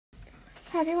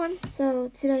Hi everyone, so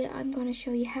today I'm going to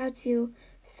show you how to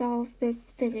solve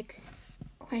this physics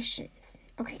questions.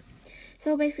 Okay,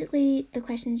 so basically the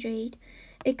questions read,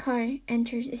 a car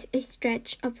enters a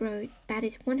stretch of road that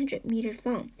is 100 meters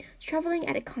long, traveling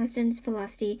at a constant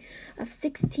velocity of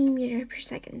 16 meters per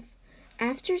second.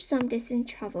 After some distance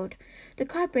traveled, the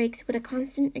car brakes with a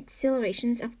constant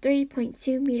acceleration of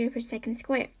 3.2 meters per second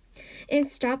square and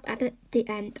stop at the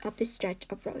end of the stretch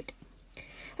of road.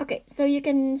 Okay, so you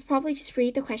can probably just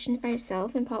read the questions by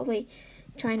yourself and probably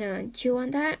trying to chew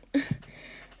on that.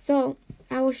 So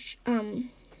I will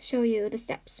show you the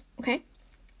steps. Okay.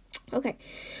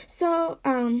 So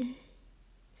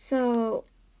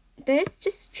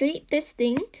just treat this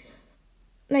thing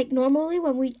like normally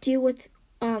when we deal with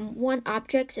one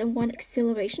objects and one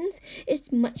accelerations, it's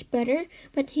much better.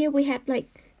 But here we have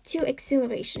like two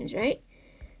accelerations, right?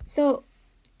 So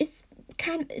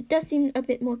it does seem a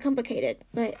bit more complicated,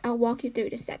 but I'll walk you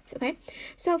through the steps. Okay,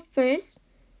 so first,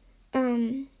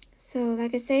 so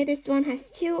like I say, this one has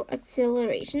two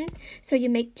accelerations, so you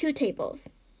make two tables.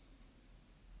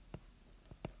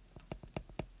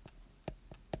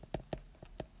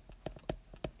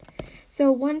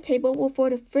 So one table will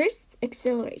for the first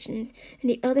accelerations,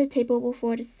 and the other table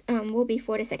will be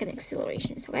for the second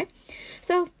accelerations. Okay,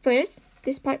 so first,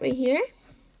 this part right here,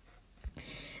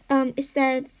 it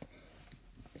says.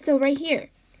 So right here,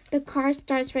 the car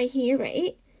starts right here,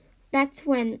 right? That's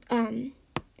when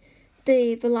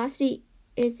the velocity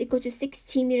is equal to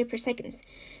 16 meters per second.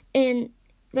 And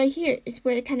right here is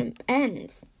where it kind of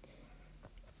ends.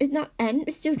 It's not end,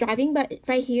 it's still driving, but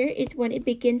right here is when it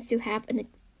begins to have an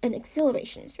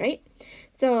accelerations, right?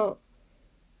 So,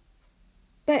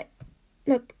 but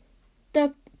look,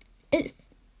 the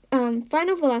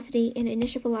final velocity and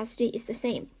initial velocity is the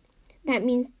same. That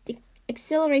means the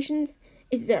accelerations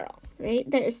is 0, right?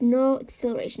 There is no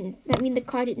accelerations. That means the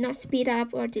car did not speed up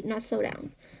or did not slow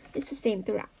down. It's the same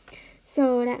throughout.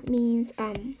 So that means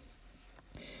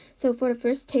so for the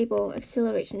first table,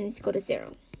 accelerations go to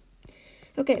 0.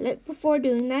 Okay, before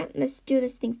doing that, let's do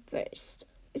this thing first.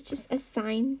 Let's just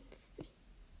assign.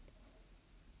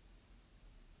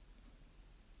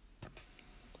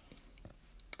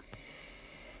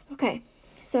 Okay,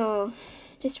 so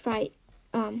just write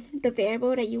the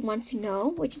variable that you want to know,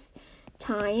 which is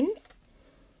times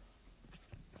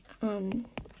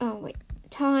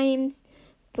times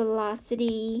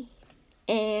velocity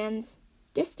and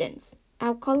distance.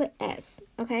 I'll call it S,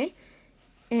 okay?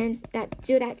 And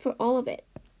do that for all of it.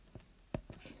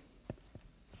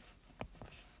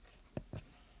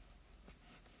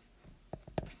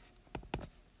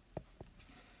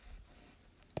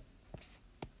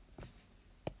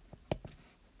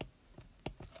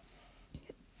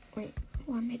 Wait,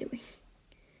 what am I doing?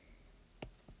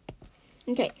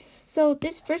 Okay, so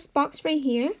this first box right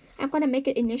here, I'm gonna make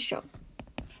it initial.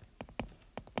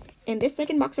 And this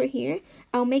second box right here,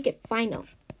 I'll make it final.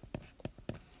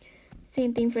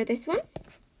 Same thing for this one.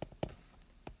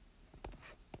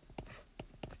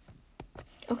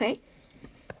 Okay.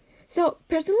 So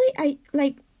personally,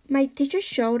 my teacher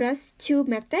showed us two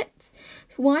methods.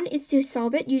 One is to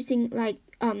solve it using like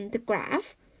the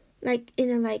graph, like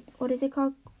in a what is it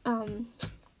called?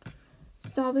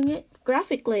 Solving it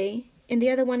graphically, and the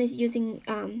other one is using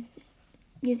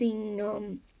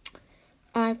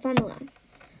formulas.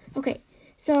 Okay,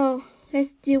 so let's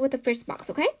deal with the first box.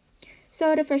 Okay,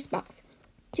 so the first box,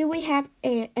 do we have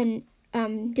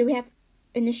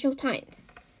initial times?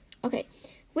 Okay,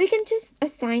 we can just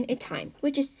assign a time,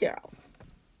 which is 0.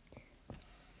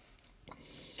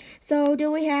 So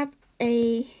do we have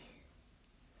a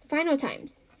final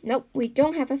times? Nope, we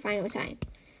don't have a final time,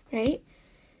 right?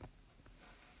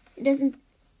 It doesn't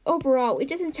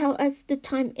tell us the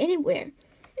time anywhere.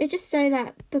 It just says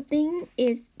that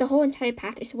the whole entire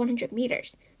path is 100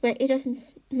 meters, but it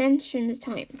doesn't mention the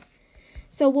times.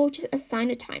 So we'll just assign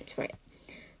the times for it.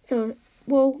 So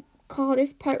we'll call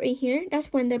this part right here.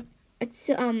 That's when the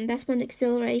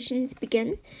accelerations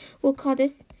begins. We'll call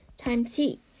this time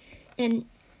t, and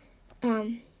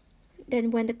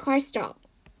then when the car stops,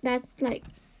 that's like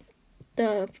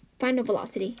the final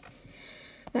velocity.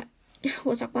 But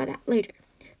we'll talk about that later.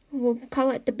 We'll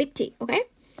call it the big T, okay?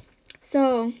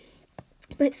 So,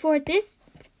 but for this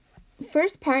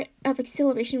first part of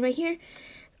acceleration right here,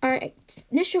 our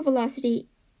initial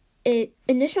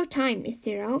time is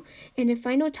 0, and the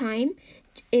final time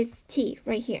is t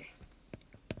right here.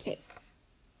 Okay.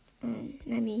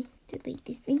 Let me delete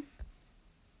this thing.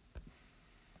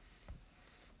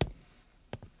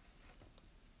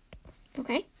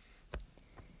 Okay.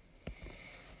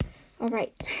 All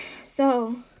right.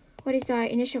 So, what is our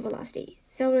initial velocity?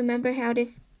 So remember how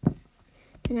this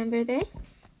Remember this?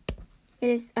 It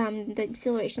is the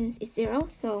acceleration is 0,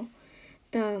 so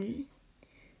the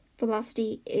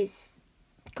velocity is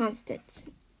constant.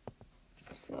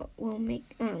 So we'll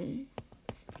make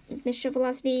initial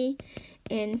velocity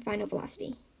and final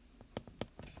velocity.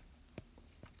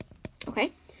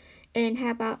 Okay, and how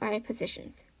about our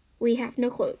positions? We have no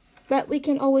clue, but we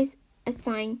can always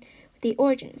assign the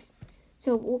origins.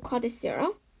 So we'll call this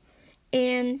 0,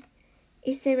 and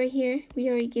you say right here we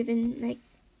already given like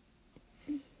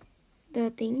the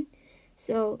thing.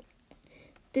 So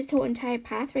this whole entire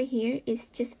path right here is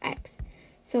just x.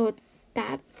 So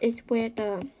that is where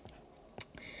the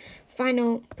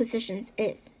final positions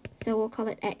is. So we'll call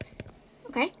it x.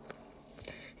 Okay.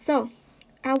 So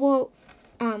I will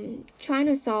try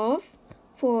to solve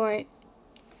for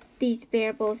these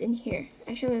variables in here.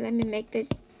 Actually, let me make this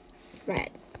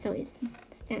red so it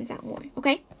stands out more.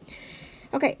 Okay.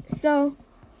 Okay. So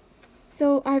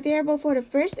our variable for the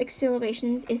first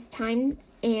accelerations is times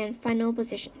and final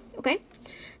positions. Okay.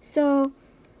 So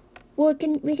we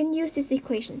can use these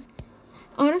equations.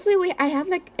 Honestly, I have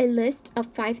like a list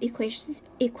of 5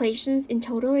 equations in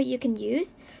total that you can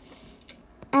use.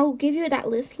 I'll give you that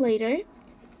list later,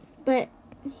 but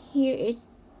here is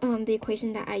the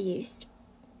equation that I used.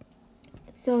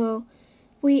 So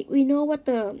we know what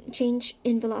the change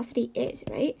in velocity is,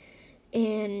 right?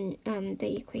 And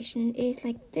the equation is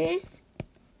like this,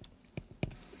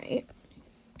 right?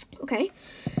 Okay.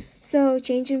 So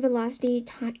change in velocity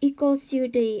equals to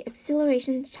the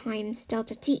acceleration times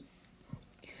delta t.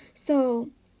 So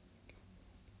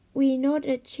we know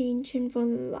the change in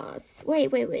velocity.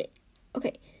 Wait.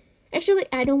 Okay. Actually,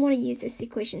 I don't want to use these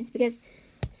equations because,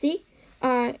 see,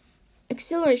 our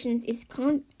acceleration is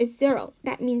 0.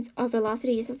 That means our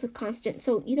velocity is also constant.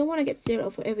 So you don't want to get 0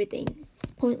 for everything.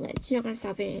 It's pointless. You're not going to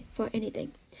solve it for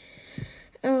anything.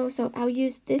 Oh, so I'll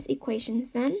use these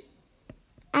equations then.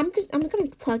 I'm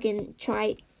going to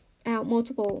try out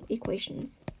multiple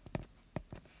equations.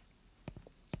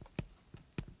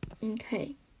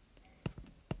 Okay.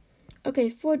 Okay,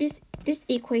 for this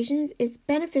equations is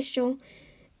beneficial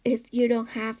if you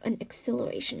don't have an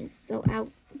acceleration. So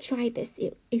I'll try this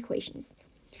equations.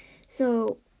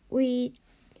 So we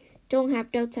don't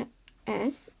have delta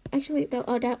s. Actually,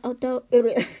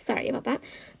 sorry about that.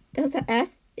 Delta s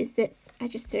is this. I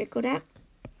just circled that.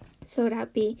 So that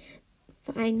would be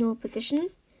final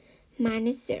positions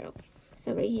minus 0.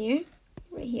 So right here,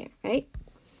 right?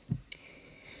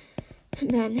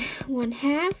 And then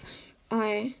 1/2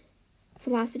 our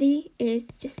velocity is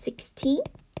just 16,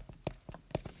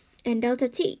 and delta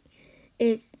t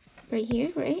is right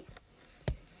here, right?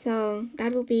 So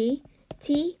that will be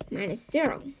t minus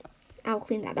 0. I'll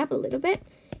clean that up a little bit.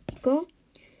 Equal,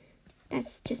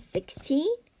 that's just 16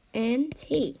 and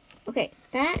t. Okay,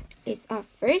 that is our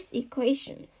first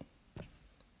equations.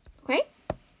 Okay,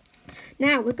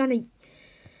 now we're gonna,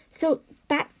 so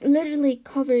that literally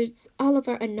covers all of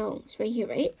our unknowns right here,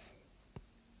 right?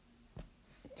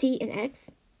 T and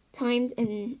x, times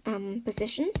and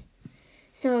positions.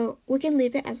 So we can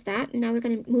leave it as that. Now we're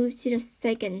gonna move to the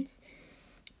second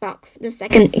box, the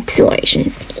second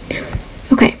accelerations.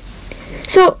 Okay,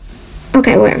 so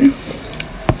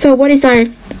so what is our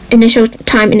initial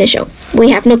time?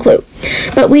 We have no clue,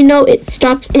 but we know it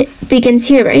begins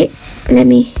here, right? Let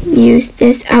me use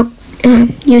this out,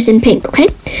 use in pink. Okay,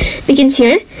 begins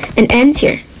here and ends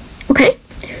here. Okay,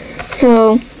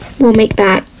 so we'll make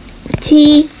that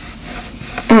t,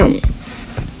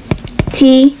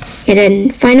 and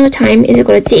then final time is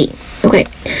equal to t. Okay,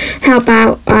 how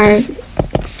about our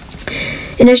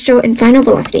initial and final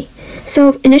velocity?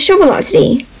 So initial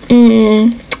velocity,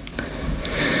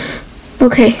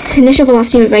 okay, initial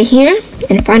velocity right here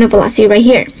and final velocity right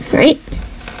here, right?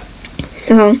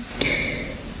 So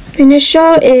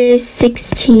initial is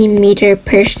 16 meters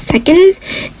per second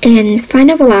and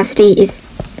final velocity is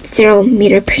 0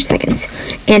 meters per second.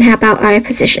 And how about our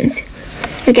positions?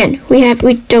 Again, we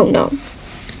don't know.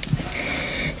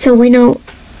 So we know,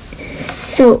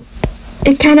 so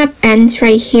it kind of ends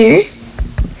right here.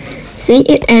 See,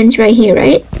 it ends right here,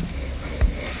 right?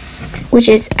 Which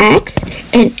is x,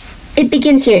 and it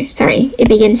begins here. Sorry, it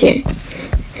begins here,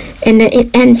 and then it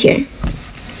ends here,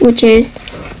 which is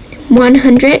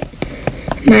 100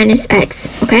 minus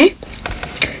x. Okay.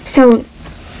 So,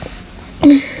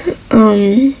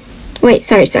 wait,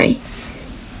 sorry.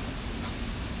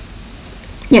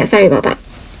 Yeah, sorry about that.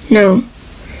 No.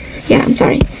 Yeah, I'm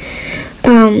sorry.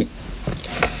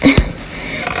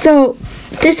 So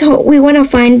this whole, we want to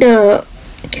find the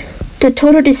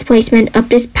total displacement of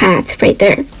this path right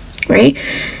there, right?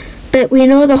 But we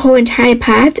know the whole entire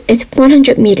path is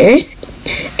 100 meters,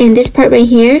 And this part right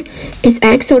here is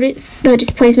x, so the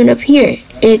displacement up here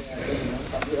is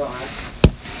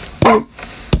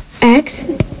x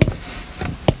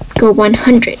go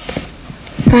 100.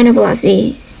 Final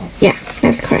velocity, yeah,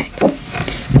 that's correct.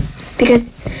 Because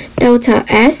delta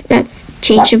s, that's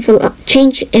change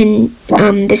in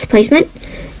displacement.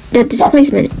 The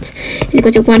displacement is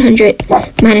equal to 100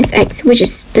 minus x, which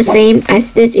is the same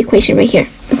as this equation right here.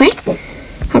 Okay.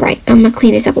 All right. I'm gonna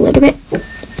clean this up a little bit.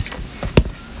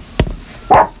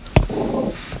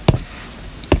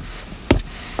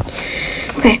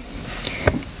 Okay.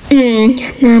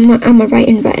 Now I'm gonna write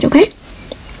in red. Okay.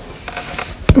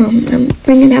 I'm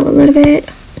bringing it out a little bit.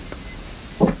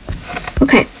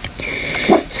 Okay.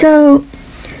 So,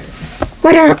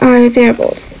 what are our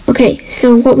variables? Okay,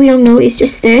 so what we don't know is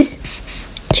just this,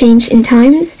 change in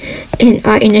times and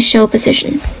our initial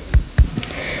positions.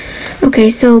 Okay,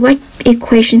 so what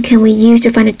equation can we use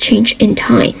to find a change in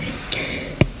time?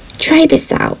 Try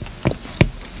this out.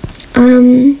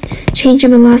 Change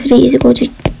in velocity is equal to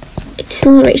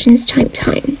accelerations times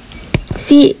time. Let's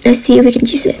see if we can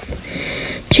use this.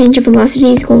 Change of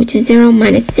velocity is equal to 0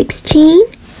 minus 16.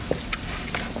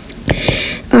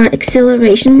 Our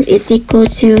acceleration is equal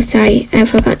to, sorry, I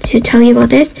forgot to tell you about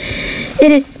this.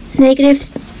 It is negative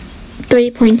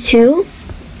 3.2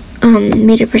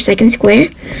 meter per second square.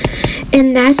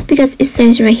 And that's because it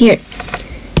says right here,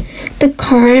 the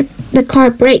car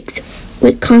brakes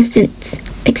with constant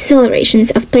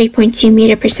accelerations of 3.2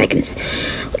 meter per second.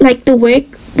 Like the word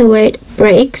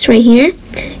brakes right here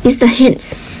is the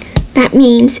hints. That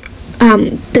means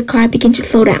the car begins to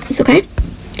slow down, okay?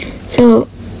 So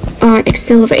our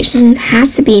acceleration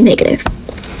has to be negative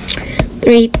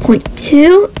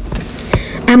 3.2.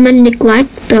 I'm gonna neglect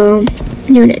the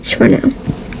units for now.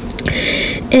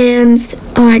 And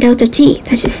our delta t,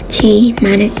 that's just t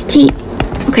minus t.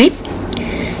 Okay?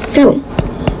 So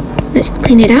let's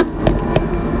clean it up.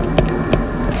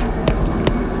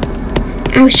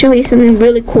 I'll show you something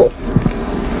really cool.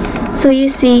 So you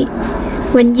see,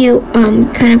 when you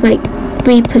kind of like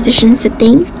repositions the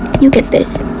thing, you get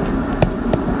this.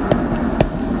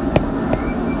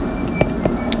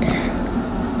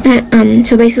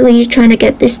 So basically you're trying to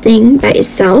get this thing by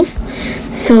itself.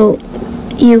 So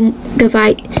you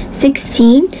divide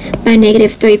 16 by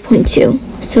negative 3.2.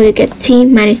 So you get t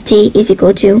minus t is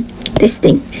equal to this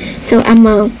thing. So I'm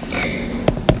gonna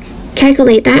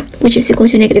calculate that, which is equal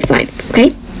to negative 5.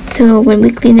 Okay? So when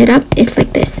we clean it up, it's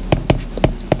like this.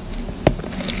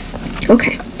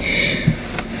 Okay.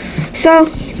 So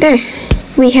there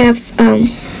we have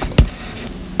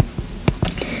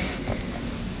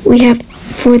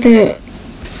for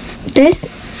this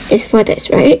is for this,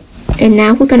 right? And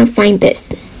now we're gonna find this.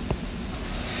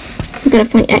 We're gonna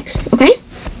find x, okay?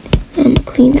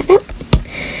 Clean that up.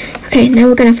 Okay, now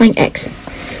we're gonna find x.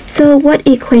 So what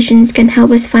equations can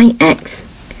help us find x?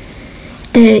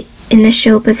 The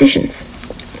initial positions.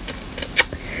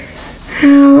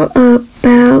 How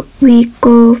about we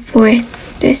go for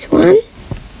this one?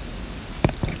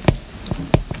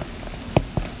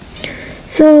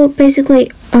 So basically,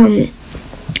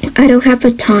 I don't have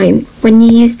a time. When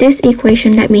you use this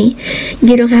equation, that means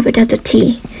you don't have a delta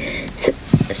t.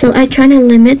 So I try to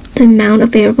limit the amount of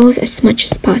variables as much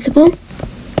as possible.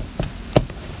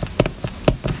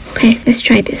 Okay, let's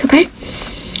try this, okay?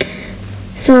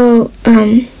 So,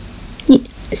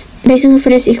 basically for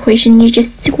this equation, you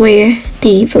just square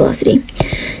the velocity.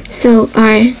 So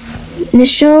our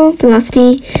initial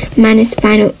velocity minus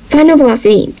final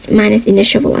velocity minus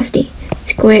initial velocity.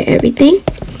 Square everything.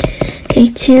 Okay,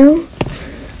 2.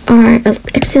 Our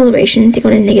acceleration is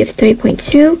equal to negative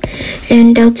 3.2,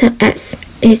 and delta s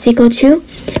is equal to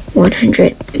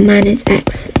 100 minus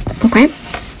x. Okay.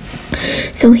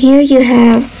 So here you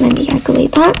have, let me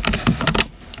calculate that.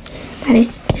 That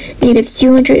is negative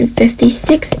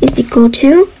 256 is equal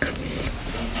to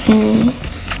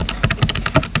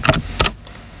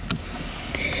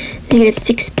negative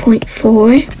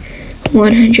 6.4,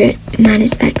 100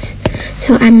 minus x.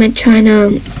 So I'm trying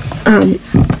to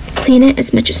clean it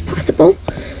as much as possible,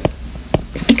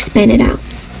 expand it out.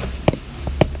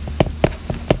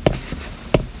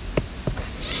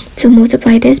 So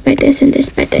multiply this by this and this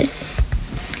by this.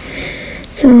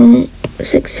 So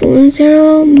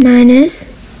 640 minus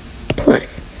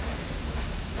plus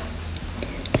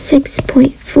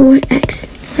 6.4x,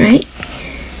 right?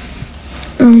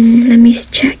 Let me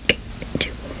check.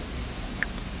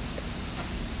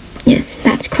 Yes,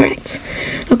 that's correct.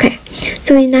 Okay,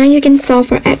 so now you can solve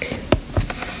for x,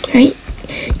 right?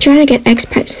 Try to get x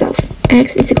by itself.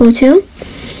 X is equal to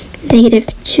negative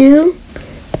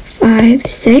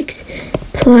 256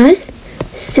 plus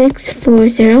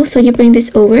 640. So you bring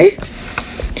this over,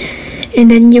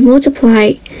 and then you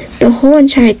multiply the whole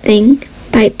entire thing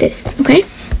by this, okay?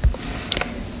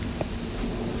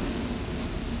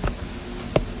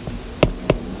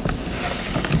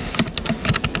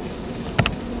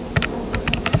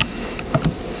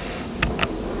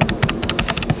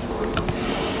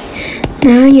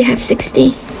 Now you have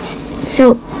 60.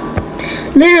 So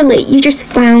literally you just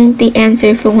found the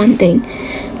answer for one thing.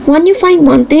 When you find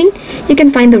one thing, you can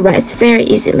find the rest very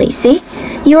easily. See,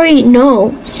 you already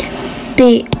know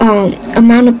the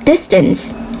amount of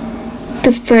distance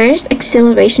the first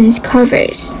acceleration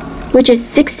covers, which is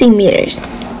 60 meters.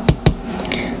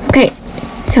 Okay,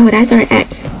 so that's our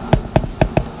x.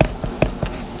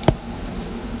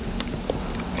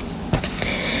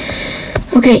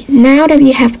 Okay, now that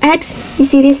we have x, you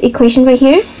see this equation right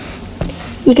here?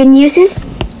 You can use this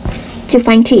to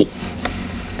find t.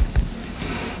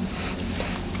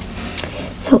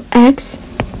 So x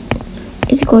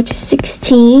is equal to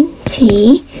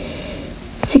 16t,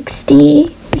 60,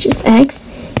 which is x,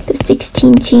 to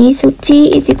 16t. So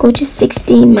t is equal to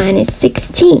 60 minus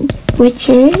 16, which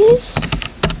is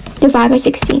divided by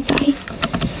 16, sorry,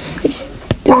 which is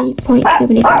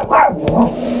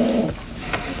 3.75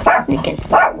 seconds.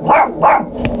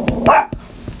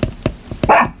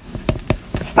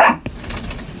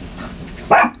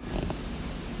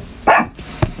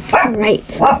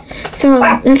 Alright, so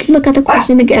let's look at the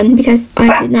question again because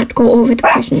I did not go over the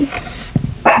questions.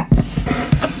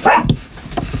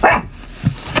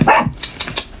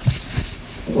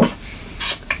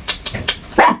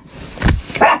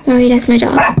 Sorry, that's my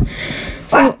dog.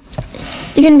 So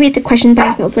you can read the question by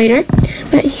yourself later.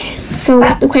 But so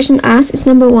what the question asks is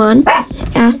number 1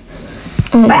 asks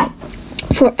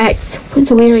for x.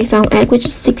 So we already found x, which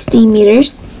is 60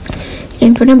 meters.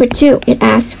 And for number 2, it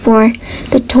asks for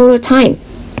the total time.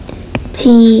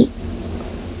 T,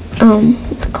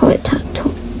 let's call it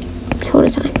total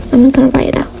time. I'm not gonna write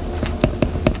it out.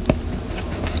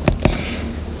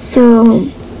 So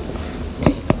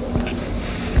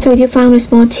you found a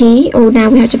small t. Oh, now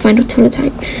we have to find the total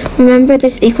time. Remember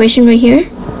this equation right here?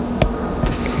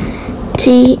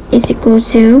 T is equal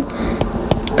to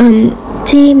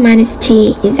t minus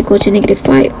t is equal to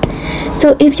 -5.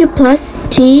 So if you plus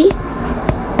t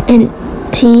and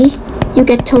t, you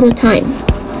get total time.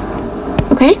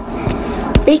 Okay?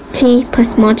 Big T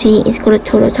plus small t is equal to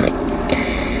total time.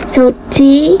 So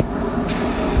t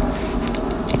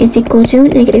is equal to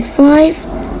 -5.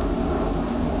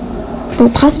 Oh,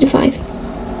 +5.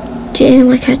 Did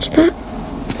anyone catch that?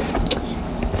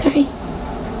 Sorry.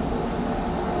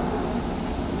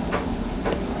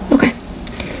 Okay.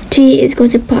 T is equal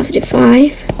to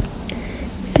 +5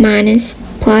 minus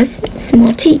plus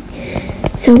small t.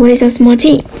 So what is our small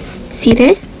t? See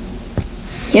this?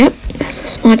 Yep, that's a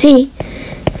small t.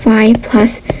 5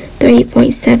 plus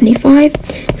 3.75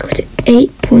 is equal to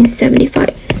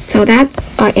 8.75. So that's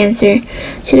our answer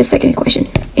to the second question,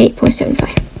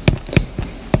 8.75.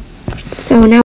 So now